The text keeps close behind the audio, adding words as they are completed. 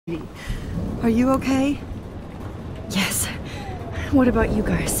Are you okay? Yes. What about you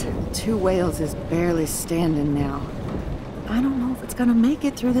guys? Two Whales is barely standing now. I don't know if it's gonna make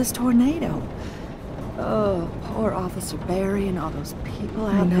it through this tornado. Oh, poor Officer Barry and all those people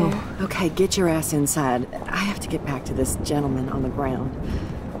out there. Okay, get your ass inside. I have to get back to this gentleman on the ground.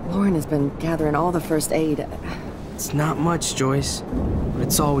 Lauren has been gathering all the first aid. It's not much, Joyce, but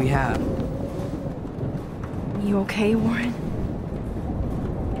it's all we have. You okay, Warren?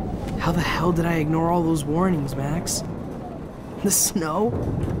 How the hell did I ignore all those warnings, Max? The snow?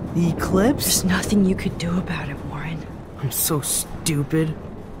 The eclipse? There's nothing you could do about it, Warren. I'm so stupid.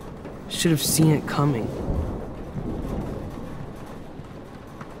 Should have seen it coming.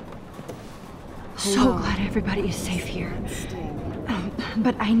 So glad everybody is safe here.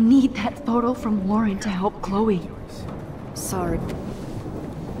 But I need that photo from Lauren to help Chloe. Sorry.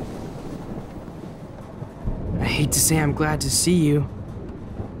 I hate to say I'm glad to see you,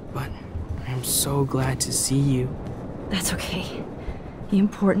 but I'm so glad to see you. That's okay. The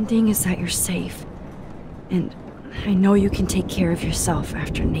important thing is that you're safe. And I know you can take care of yourself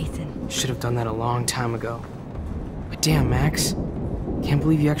after Nathan. Should have done that a long time ago. But damn, Max. Can't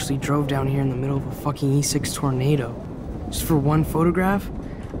believe you actually drove down here in the middle of a fucking E6 tornado. Just for one photograph?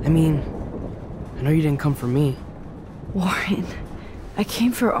 I mean, I know you didn't come for me. Warren, I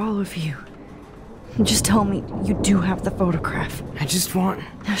came for all of you. Just tell me you do have the photograph. I just want...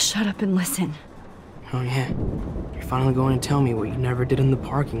 Now shut up and listen. Oh yeah, you're finally going to tell me what you never did in the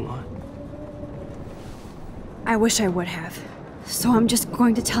parking lot. I wish I would have. So I'm just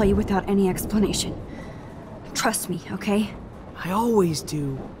going to tell you without any explanation. Trust me, okay? I always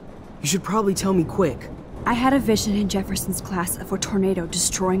do. You should probably tell me quick. I had a vision in Jefferson's class of a tornado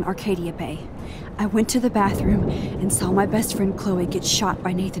destroying Arcadia Bay. I went to the bathroom and saw my best friend Chloe get shot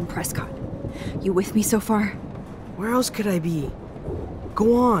by Nathan Prescott. You with me so far? Where else could I be?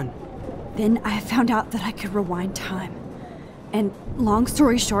 Go on. Then I found out that I could rewind time. And long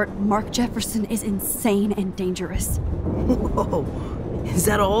story short, Mark Jefferson is insane and dangerous. Whoa, is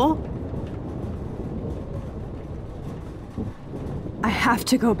that all? I have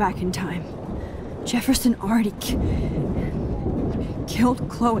to go back in time. Jefferson already killed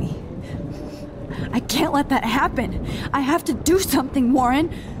Chloe. I can't let that happen. I have to do something,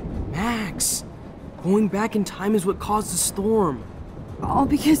 Warren. Max, going back in time is what caused the storm. All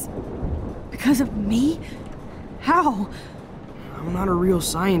because of me? How? I'm not a real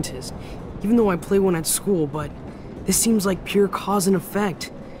scientist, even though I play one at school, but this seems like pure cause and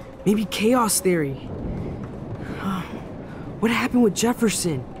effect. Maybe chaos theory. What happened with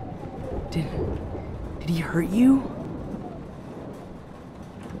Jefferson? Did he hurt you?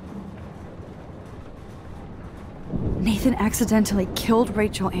 Nathan accidentally killed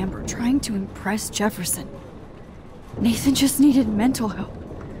Rachel Amber trying to impress Jefferson. Nathan just needed mental help.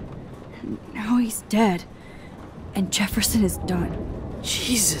 And now he's dead. And Jefferson is done.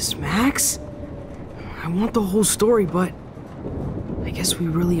 Jesus, Max. I want the whole story, but I guess we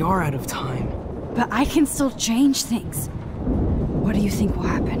really are out of time. But I can still change things. What do you think will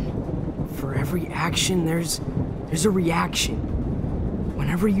happen? For every action, there's a reaction.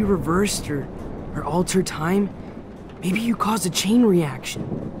 Whenever you reversed or altered time, maybe you caused a chain reaction.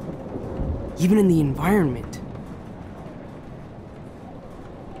 Even in the environment.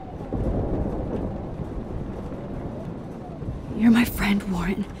 You're my friend,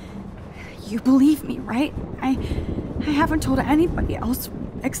 Warren. You believe me, right? I haven't told anybody else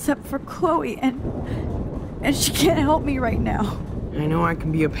except for Chloe, and she can't help me right now. I know I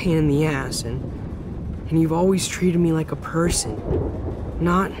can be a pain in the ass, and you've always treated me like a person.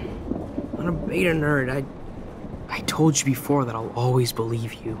 Not a beta nerd. I told you before that I'll always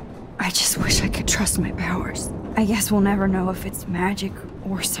believe you. I just wish I could trust my powers. I guess we'll never know if it's magic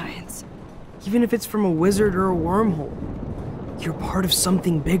or science. Even if it's from a wizard or a wormhole. You're part of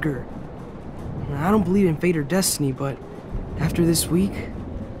something bigger. I don't believe in fate or destiny, but after this week,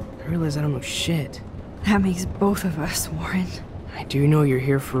 I realize I don't know shit. That makes both of us, Warren. I do know you're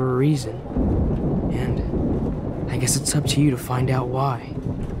here for a reason. And I guess it's up to you to find out why.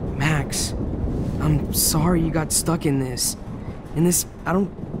 Max, I'm sorry you got stuck in this. I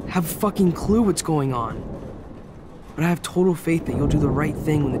don't have a fucking clue what's going on. But I have total faith that you'll do the right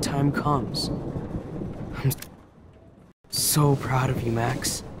thing when the time comes. I'm so proud of you,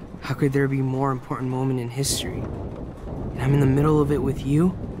 Max. How could there be a more important moment in history? And I'm in the middle of it with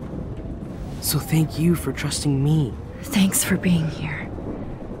you? So thank you for trusting me. Thanks for being here.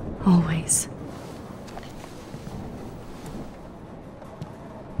 Always.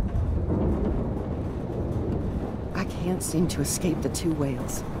 I can't seem to escape the two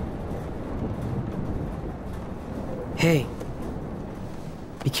Whales. Hey.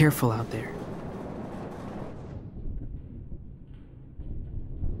 Be careful out there.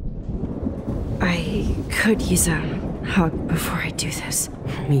 I could use a hug before I do this.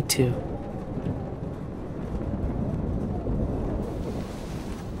 Me too.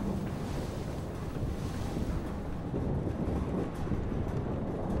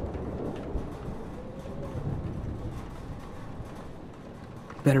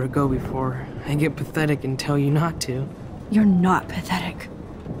 Better go before I get pathetic and tell you not to. You're not pathetic.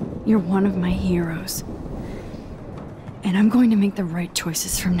 You're one of my heroes. And I'm going to make the right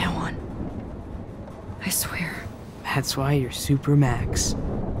choices from now on. I swear. That's why you're Super Max.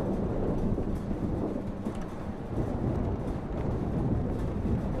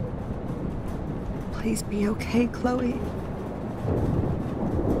 Please be okay, Chloe.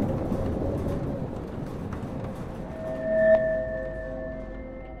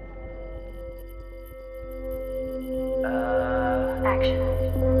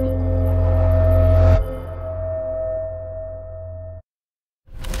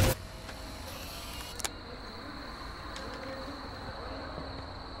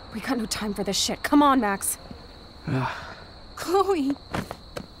 We got no time for this shit. Come on, Max. Chloe!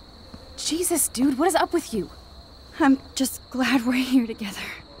 Jesus, dude, what is up with you? I'm just glad we're here together.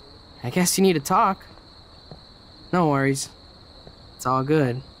 I guess you need to talk. No worries. It's all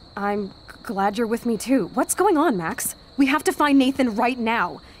good. I'm glad you're with me too. What's going on, Max? We have to find Nathan right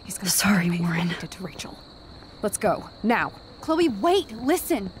now. He's gonna Sorry, pay for what Warren. he did to Rachel. Let's go, now. Chloe, wait,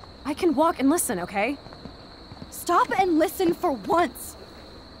 listen. I can walk and listen, okay? Stop and listen for once.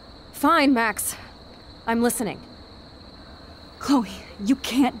 Fine, Max. I'm listening. Chloe, you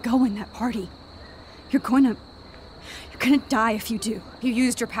can't go in that party. You're gonna die if you do. You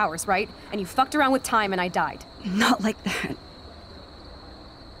used your powers, right? And you fucked around with time and I died. Not like that.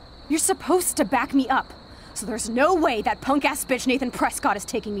 You're supposed to back me up. So there's no way that punk-ass bitch Nathan Prescott is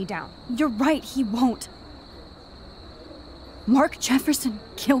taking me down. You're right, he won't. Mark Jefferson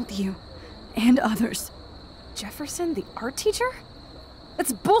killed you. And others. Jefferson, the art teacher?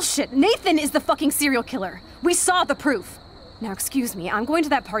 That's bullshit! Nathan is the fucking serial killer! We saw the proof! Now excuse me, I'm going to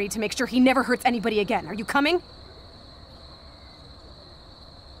that party to make sure he never hurts anybody again. Are you coming?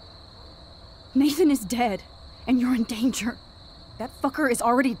 Nathan is dead, and you're in danger. That fucker is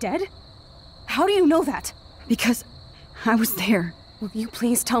already dead? How do you know that? Because I was there. Will you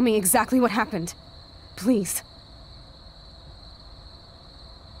please tell me exactly what happened? Please.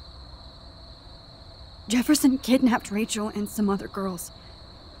 Jefferson kidnapped Rachel and some other girls.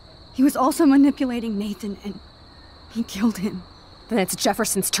 He was also manipulating Nathan, and he killed him. Then it's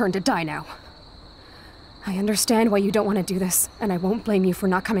Jefferson's turn to die now. I understand why you don't want to do this, and I won't blame you for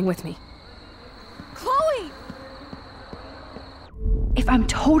not coming with me. Chloe! If I'm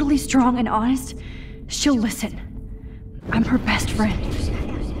totally strong and honest, she'll listen. I'm her best friend.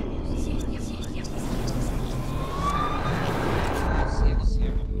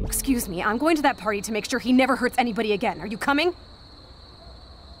 Excuse me, I'm going to that party to make sure he never hurts anybody again. Are you coming?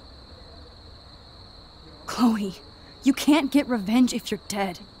 Chloe, you can't get revenge if you're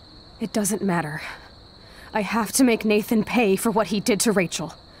dead. It doesn't matter. I have to make Nathan pay for what he did to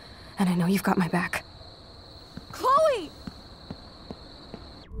Rachel. And I know you've got my back. Chloe!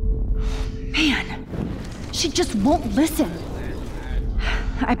 Man, she just won't listen.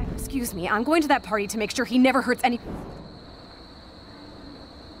 Excuse me, I'm going to that party to make sure he never hurts any...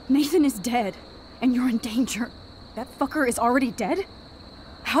 Nathan is dead, and you're in danger. That fucker is already dead?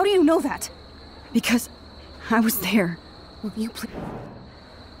 How do you know that? Because I was there. Will you please...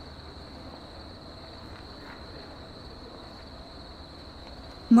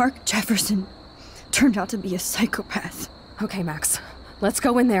 Mark Jefferson turned out to be a psychopath. Okay, Max. Let's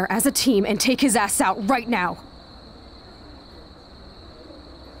go in there as a team and take his ass out right now.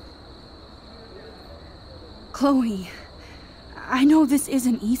 Chloe, I know this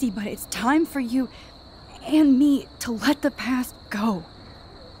isn't easy, but it's time for you and me to let the past go.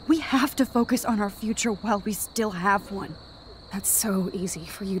 We have to focus on our future while we still have one. That's so easy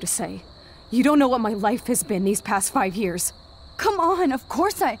for you to say. You don't know what my life has been these past 5 years. Come on, of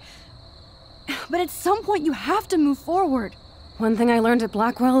course But at some point you have to move forward. One thing I learned at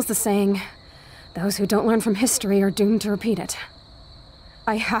Blackwell is the saying, those who don't learn from history are doomed to repeat it.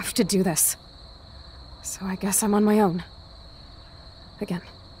 I have to do this. So I guess I'm on my own. Again.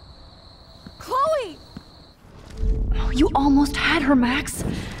 Chloe! Oh, you almost had her, Max.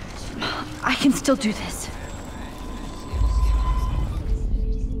 I can still do this.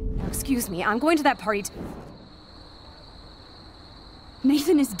 Now, excuse me, I'm going to that party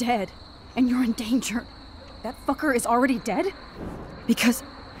Nathan is dead, and you're in danger. That fucker is already dead? Because...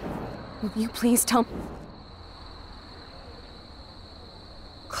 Will you please tell...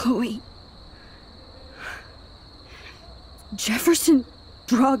 Chloe. Jefferson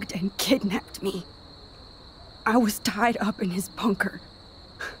drugged and kidnapped me. I was tied up in his bunker.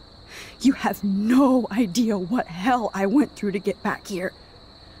 You have no idea what hell I went through to get back here.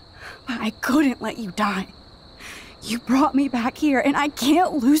 But I couldn't let you die. You brought me back here, and I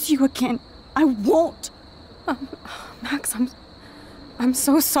can't lose you again. I won't. Max, I'm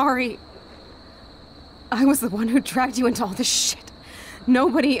so sorry. I was the one who dragged you into all this shit.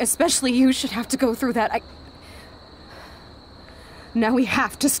 Nobody, especially you, should have to go through that. Now we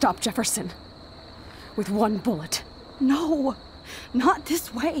have to stop Jefferson. With one bullet. No, not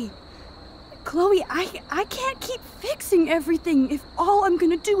this way. Chloe, I can't keep fixing everything if all I'm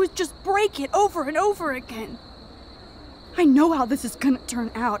gonna do is just break it over and over again. I know how this is gonna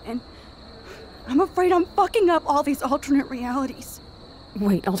turn out, and I'm afraid I'm fucking up all these alternate realities.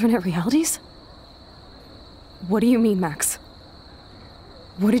 Wait, alternate realities? What do you mean, Max?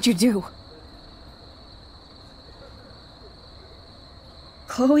 What did you do?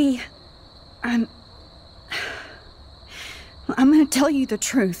 Chloe, I'm gonna tell you the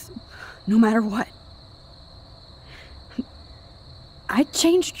truth, no matter what. I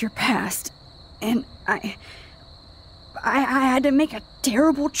changed your past, and I had to make a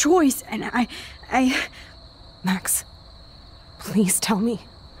terrible choice, and I... Max, please tell me.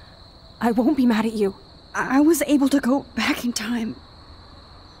 I won't be mad at you. I was able to go back in time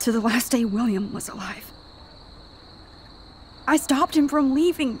to the last day William was alive. I stopped him from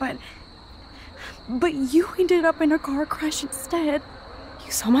leaving, but you ended up in a car crash instead.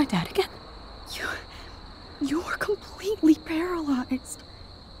 You saw my dad again? You were completely paralyzed.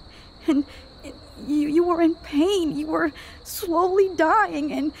 And you were in pain. You were slowly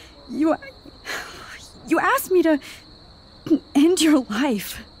dying, and you asked me to end your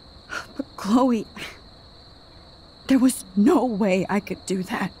life. But Chloe, there was no way I could do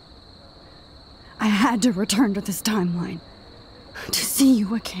that. I had to return to this timeline to see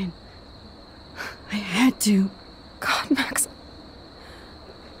you again. I had to. God, Max.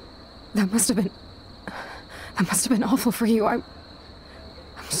 That must have been awful for you. I'm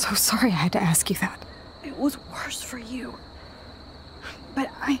so sorry I had to ask you that. It was worse for you. But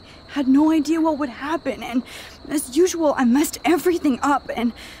I had no idea what would happen, and as usual, I messed everything up,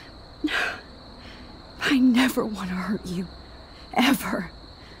 and I never want to hurt you. Ever.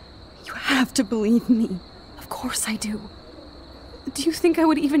 You have to believe me. Of course I do. Do you think I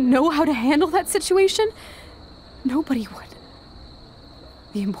would even know how to handle that situation? Nobody would.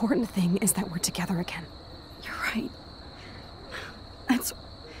 The important thing is that we're together again. You're right. That's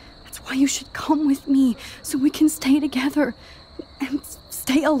why you should come with me, so we can stay together and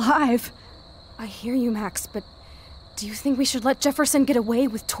stay alive. I hear you, Max, but do you think we should let Jefferson get away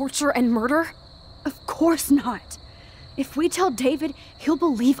with torture and murder? Of course not. If we tell David, he'll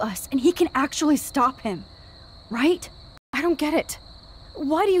believe us, and he can actually stop him. Right? I don't get it.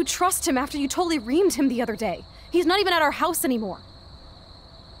 Why do you trust him after you totally reamed him the other day? He's not even at our house anymore.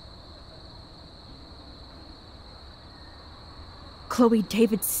 Chloe,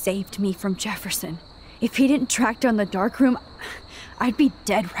 David saved me from Jefferson. If he didn't track down the darkroom, I'd be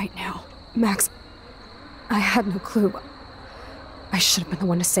dead right now. Max, I had no clue. I should have been the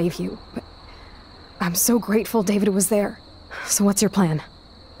one to save you, but I'm so grateful David was there. So what's your plan?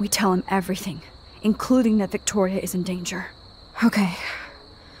 We tell him everything, including that Victoria is in danger. Okay.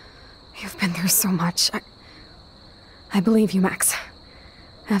 You've been through so much. I believe you, Max.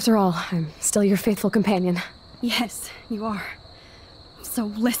 After all, I'm still your faithful companion. Yes, you are. So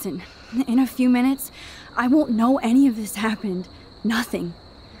listen, in a few minutes, I won't know any of this happened. Nothing.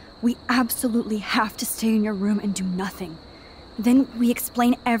 We absolutely have to stay in your room and do nothing. Then we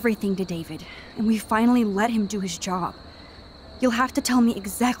explain everything to David, and we finally let him do his job. You'll have to tell me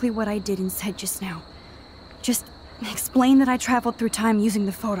exactly what I did and said just now. Just explain that I traveled through time using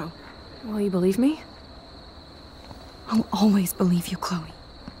the photo. Will you believe me? I'll always believe you, Chloe.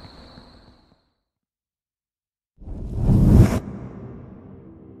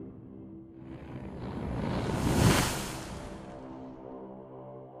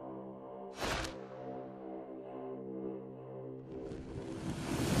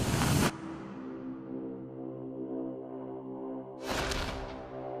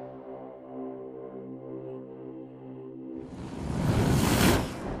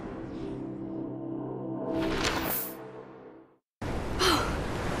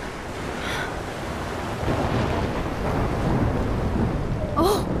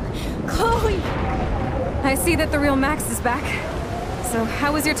 I see that the real Max is back. So,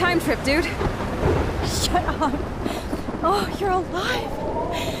 how was your time trip, dude? Shut up. Oh, you're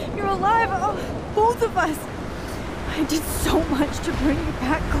alive. You're alive. Oh, both of us. I I did so much to bring you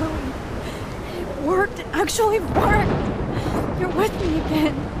back, Chloe. It worked. It actually worked. You're with me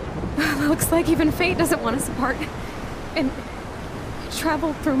again. Looks like even fate doesn't want us apart. And I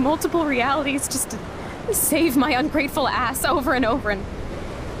traveled through multiple realities just to save my ungrateful ass over and over, and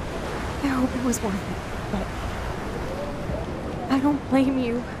I hope it was worth it, but I don't blame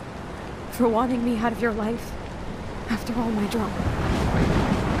you for wanting me out of your life after all my drama.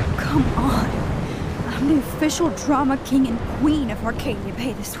 Come on. I'm the official drama king and queen of Arcadia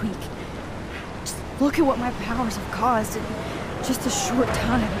Bay this week. Just look at what my powers have caused in just a short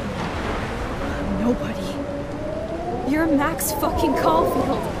time. I'm nobody. You're Max fucking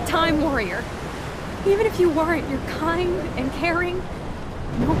Caulfield, Time Warrior. Even if you weren't, you're kind and caring.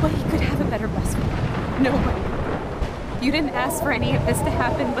 Nobody could have a better best friend. Nobody. You didn't ask for any of this to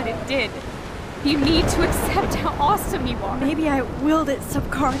happen, but it did. You need to accept how awesome you are. Maybe I willed it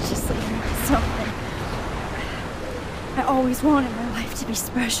subconsciously or something. I always wanted my life to be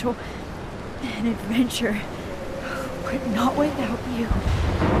special. An adventure. But not without you.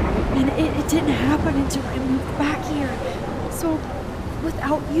 And it didn't happen until I moved back here. So,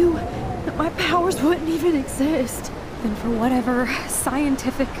 without you, my powers wouldn't even exist. Then for whatever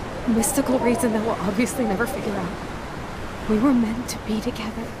scientific, mystical reason that we'll obviously never figure out, we were meant to be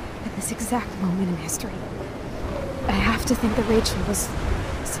together at this exact moment in history. I have to think that Rachel was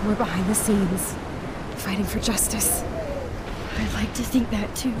somewhere behind the scenes, fighting for justice. I'd like to think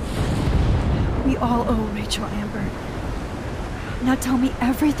that too. We all owe Rachel Amber. Now tell me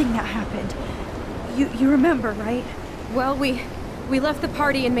everything that happened. You remember, right? Well, we left the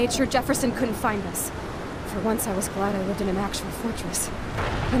party and made sure Jefferson couldn't find us. For once, I was glad I lived in an actual fortress.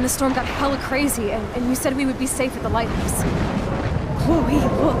 Then the storm got hella crazy, and you said we would be safe at the lighthouse. Chloe,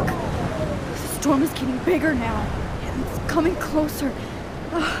 look! The storm is getting bigger now. And it's coming closer.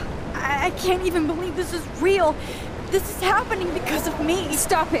 I can't even believe this is real. This is happening because of me.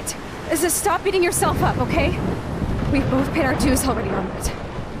 Stop it! Stop beating yourself up, okay? We've both paid our dues already on it.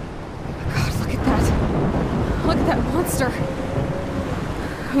 God, look at that. Look at that monster.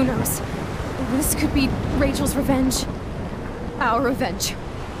 Who knows? This could be Rachel's revenge. Our revenge.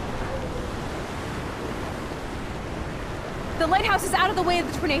 The lighthouse is out of the way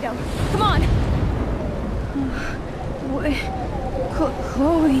of the tornado. Come on!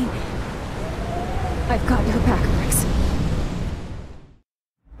 Chloe... I've got your back, Rex.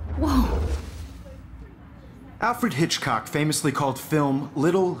 Whoa. Alfred Hitchcock famously called film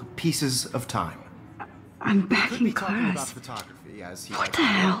little pieces of time. I'm back Could in be talking about class. photography as he What the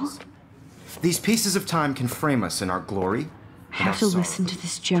hell? These pieces of time can frame us in our glory. I have to listen to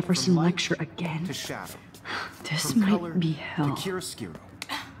this Jefferson lecture To again. shadow. This From might color be to hell. chiaroscuro.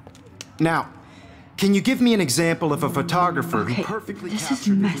 Now, can you give me an example of a photographer Okay, who perfectly this is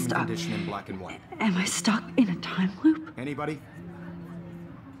captured the messed human up. condition in black and white? Am I stuck in a time loop? Anybody?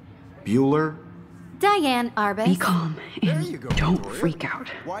 Bueller? Diane Arbus. Be calm There and you go, don't Victoria. freak out.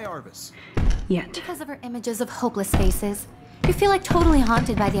 Why Arbus? Yet. Because of her images of hopeless faces. You feel like totally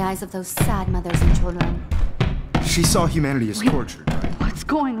haunted by the eyes of those sad mothers and children. She saw humanity as tortured, right? What's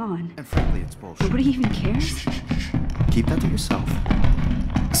going on? And frankly, it's bullshit. Nobody even cares? Keep that to yourself.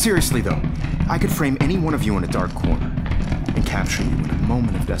 Seriously, though, I could frame any one of you in a dark corner and capture you in a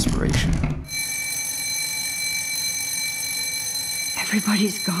moment of desperation.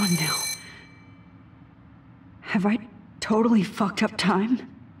 Everybody's gone now. Have I totally fucked up time?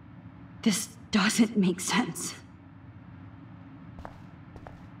 This doesn't make sense.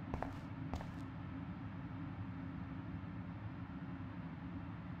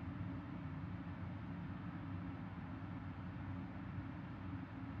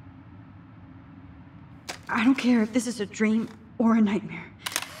 I don't care if this is a dream or a nightmare.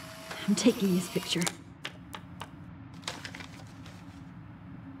 I'm taking this picture.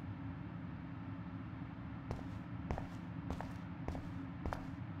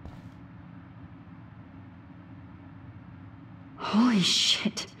 Holy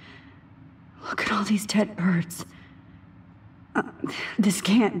shit. Look at all these dead birds. This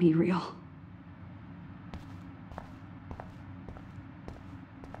can't be real.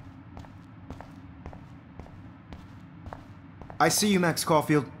 I see you, Max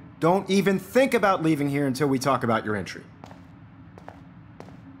Caulfield. Don't even think about leaving here until we talk about your entry.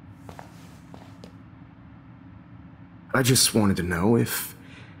 I just wanted to know if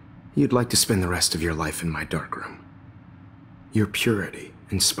you'd like to spend the rest of your life in my darkroom. Your purity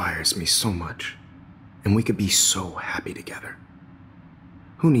inspires me so much, and we could be so happy together.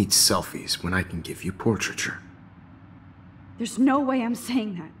 Who needs selfies when I can give you portraiture? There's no way I'm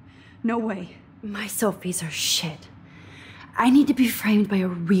saying that. No way. My selfies are shit. I need to be framed by a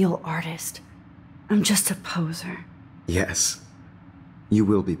real artist. I'm just a poser. Yes, you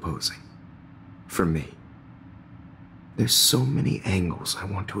will be posing. For me. There's so many angles I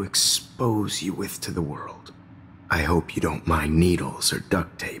want to expose you with to the world. I hope you don't mind needles or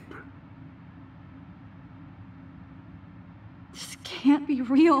duct tape. This can't be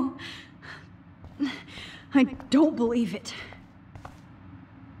real. I don't believe it.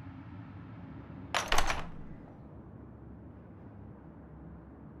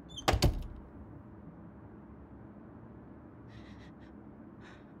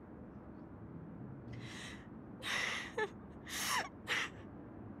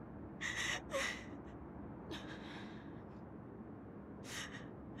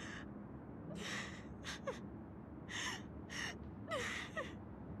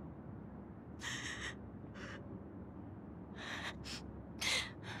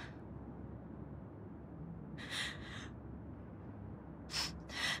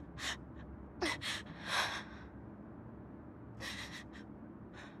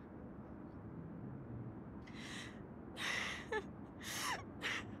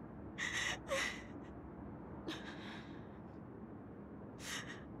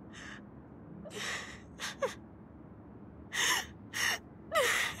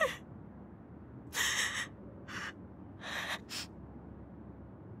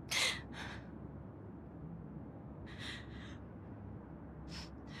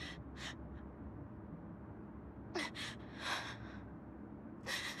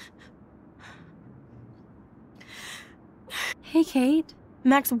 Hey, Kate.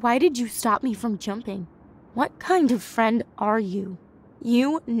 Max, why did you stop me from jumping? What kind of friend are you?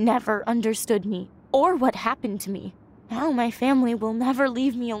 You never understood me, or what happened to me. Now my family will never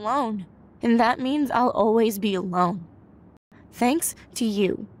leave me alone, and that means I'll always be alone. Thanks to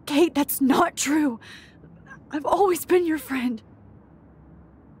you. Kate, that's not true. I've always been your friend.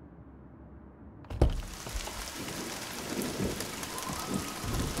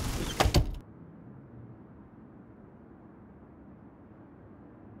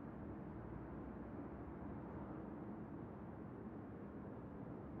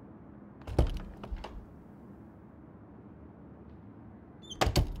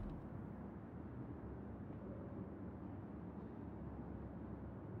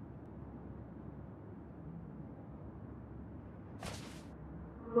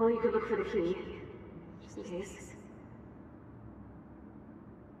 Well, you could look for the key, just in case.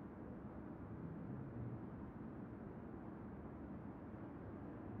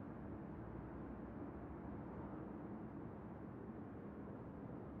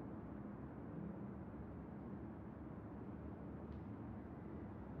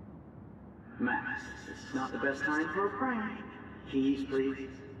 Max, this is not the best time for a prank. Keys, please.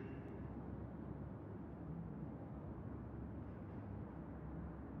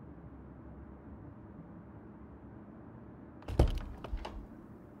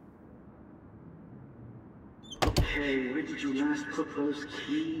 Okay, where did you last put those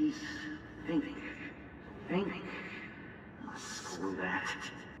keys? Think. Screw that.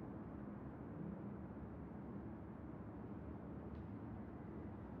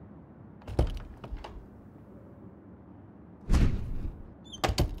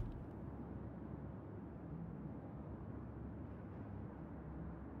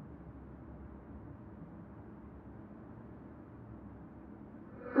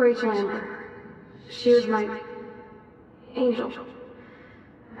 Rachel Amber. She was my angel.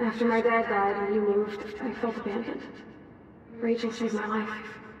 After my dad died and you moved, I felt abandoned. Rachel saved my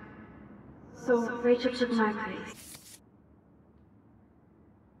life. So Rachel took my place.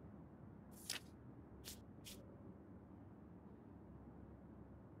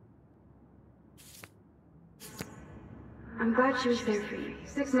 I'm glad she was there for you.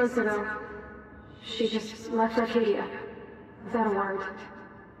 6 months ago, she just left Arcadia. Without a word.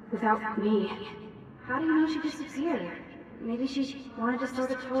 Without me. How do you know she disappeared? Maybe she wanted to start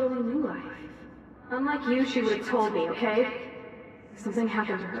a totally new life. Unlike you, she would have told me, okay? Something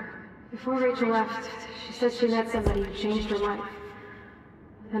happened to her. Before Rachel left, she said she met somebody who changed her life.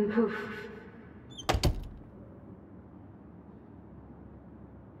 Then poof.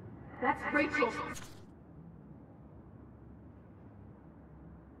 That's Rachel.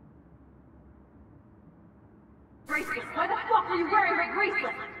 Bracelet! Why the fuck are you wearing my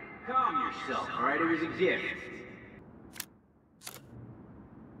bracelet? Calm yourself, alright? It was a gift.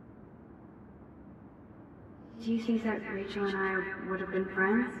 Do you think that Rachel and I would have been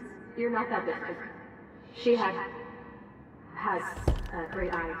friends? You're not that different. She has a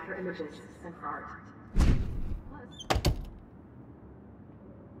great eye for images and for art.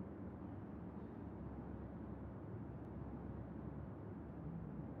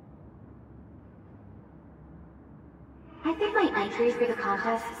 think my entry for the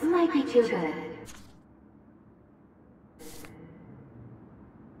contest might be too good.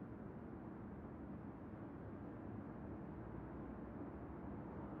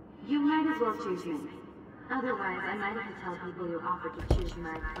 You might as well choose me. Otherwise, I might have to tell people you offered to choose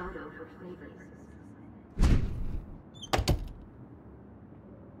my photo for favors.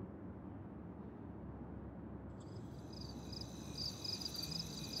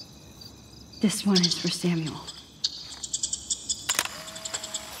 This one is for Samuel.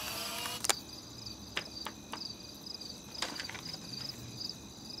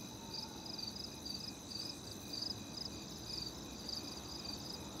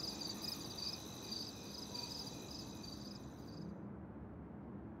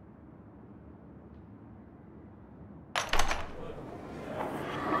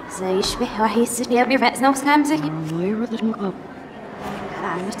 زي يشبه واحد يستني أبي رأس نفس كامزة. Where would it go?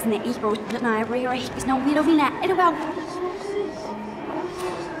 I'm just gonna eat roast, but now every right is no we don't be that. It'll go.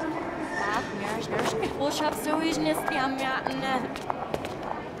 Push up so he's not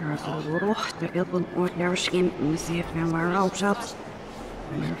There's a little, the ilbun or their skin, and see if I'm where else up.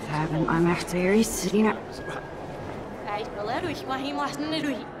 I'm actually sitting up. I will let you why he must not do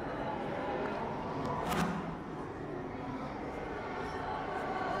it.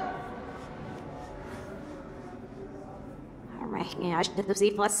 Ja, ich dachte,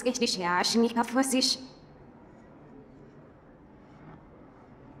 sie was richtig, ja, ich nicht auf was ich.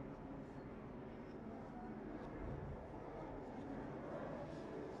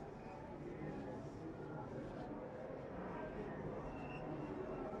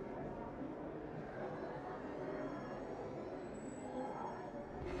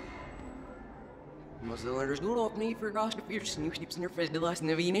 Most of the letters don't open me for gosh, if you're snoop snips in your face, the last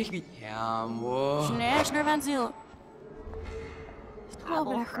never you need. Yeah, whoa. Schnell, van ziel. Oh,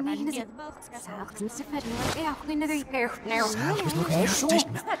 but I need it. Zelfs niet te verder, maar ja, in de repair. Nou,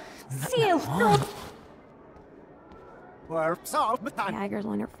 Seal, no. Jagers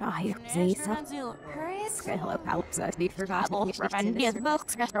on her fire, Zesa. Hello, Palps, I need forgotten.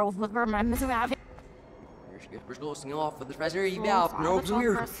 We're still singing off with the treasure, you out, no, it's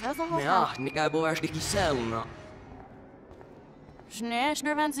weird. Yeah, Nick, I boy, Sticky Cell, no. Schnell,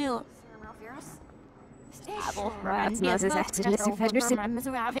 van ziel. Rats knows his accident if Federson.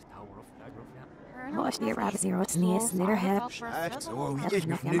 Watch the rabbit zero to the S near head. So we get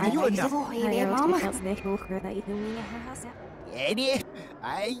you enough. Eddie,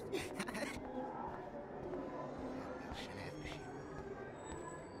 I.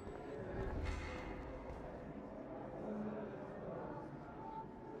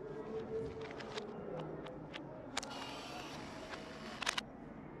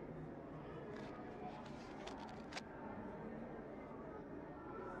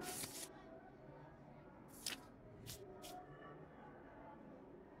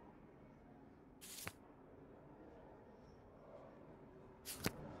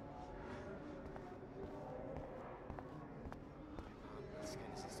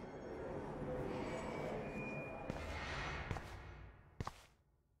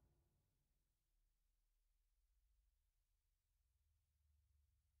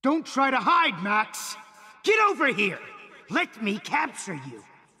 Don't try to hide, Max! Get over here! Let me capture you!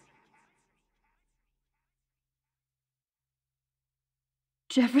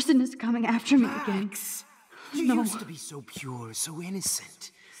 Jefferson is coming after me again. You used to be so pure, so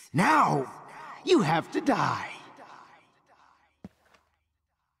innocent. Now, you have to die.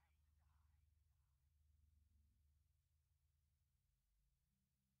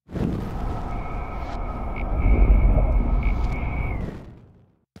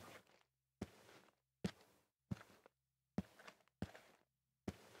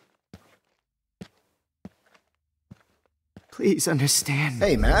 Please understand.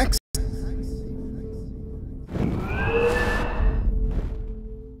 Hey, Max.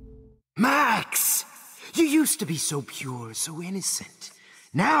 Max! You used to be so pure, so innocent.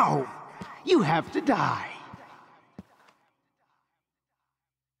 Now, you have to die.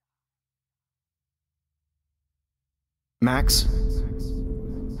 Max?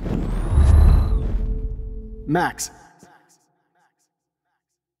 Max.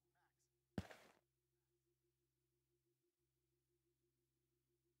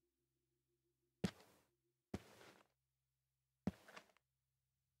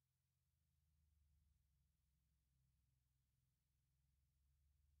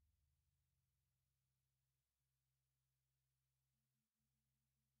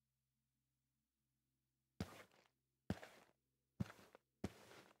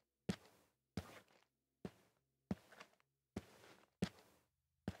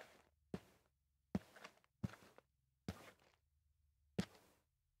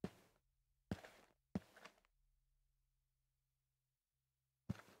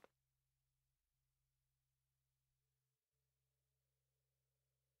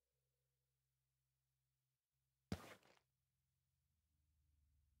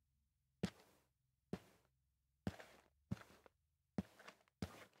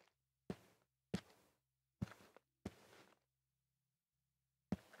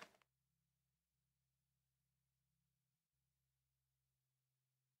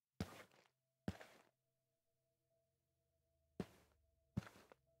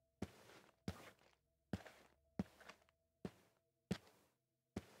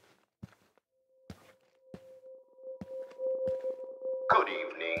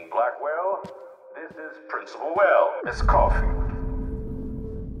 evening, Blackwell. This is Principal Wells. Miss Caulfield.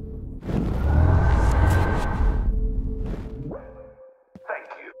 Thank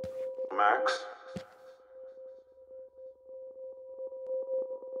you. Max?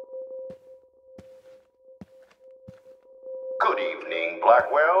 Good evening,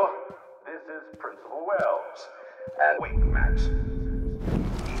 Blackwell. This is Principal Wells. And wait, Max.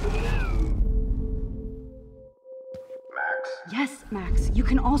 Max? Yes, Max. You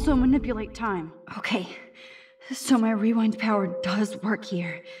can also manipulate time. Okay. So my rewind power does work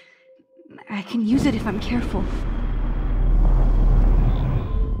here. I can use it if I'm careful.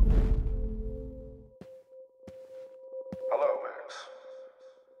 Hello, Max.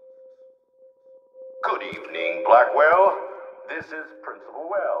 Good evening, Blackwell. This is Principal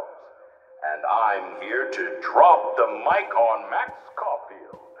Wells. And I'm here to drop the mic on Max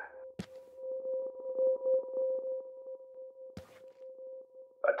Caulfield.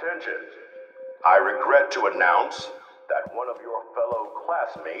 Attention. I regret to announce that one of your fellow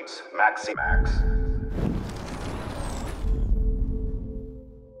classmates, Max. Max?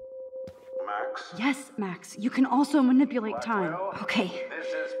 Yes, Max. You can also manipulate time. Okay.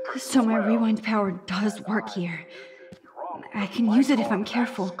 So my rewind power does work here. I can use it if I'm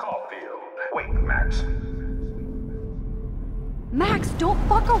careful. Wait, Max. Max, don't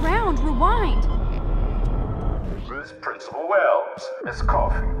fuck around. Rewind. This is Principal Wells. Miss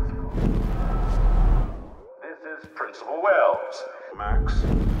Caulfield. This is Principal Wells. Max.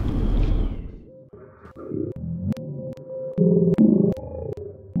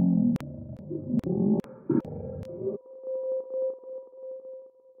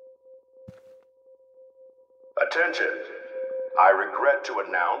 Attention. I regret to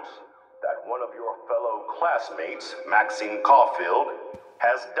announce that one of your fellow classmates, Maxine Caulfield,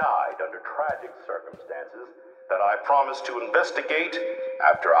 has died under tragic circumstances that I promise to investigate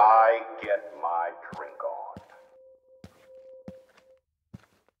after I get my drink on.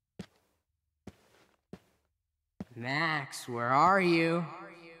 Max, where are you?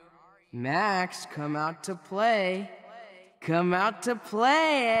 Max, come out to play. Come out to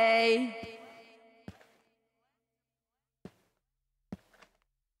play.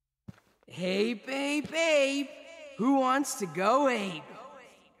 Hey, babe. Who wants to go ape?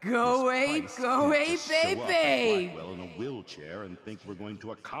 Go ape, babe. Blackwell in a wheelchair and think we're going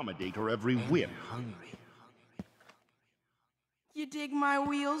to accommodate her every whim. You dig my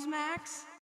wheels, Max?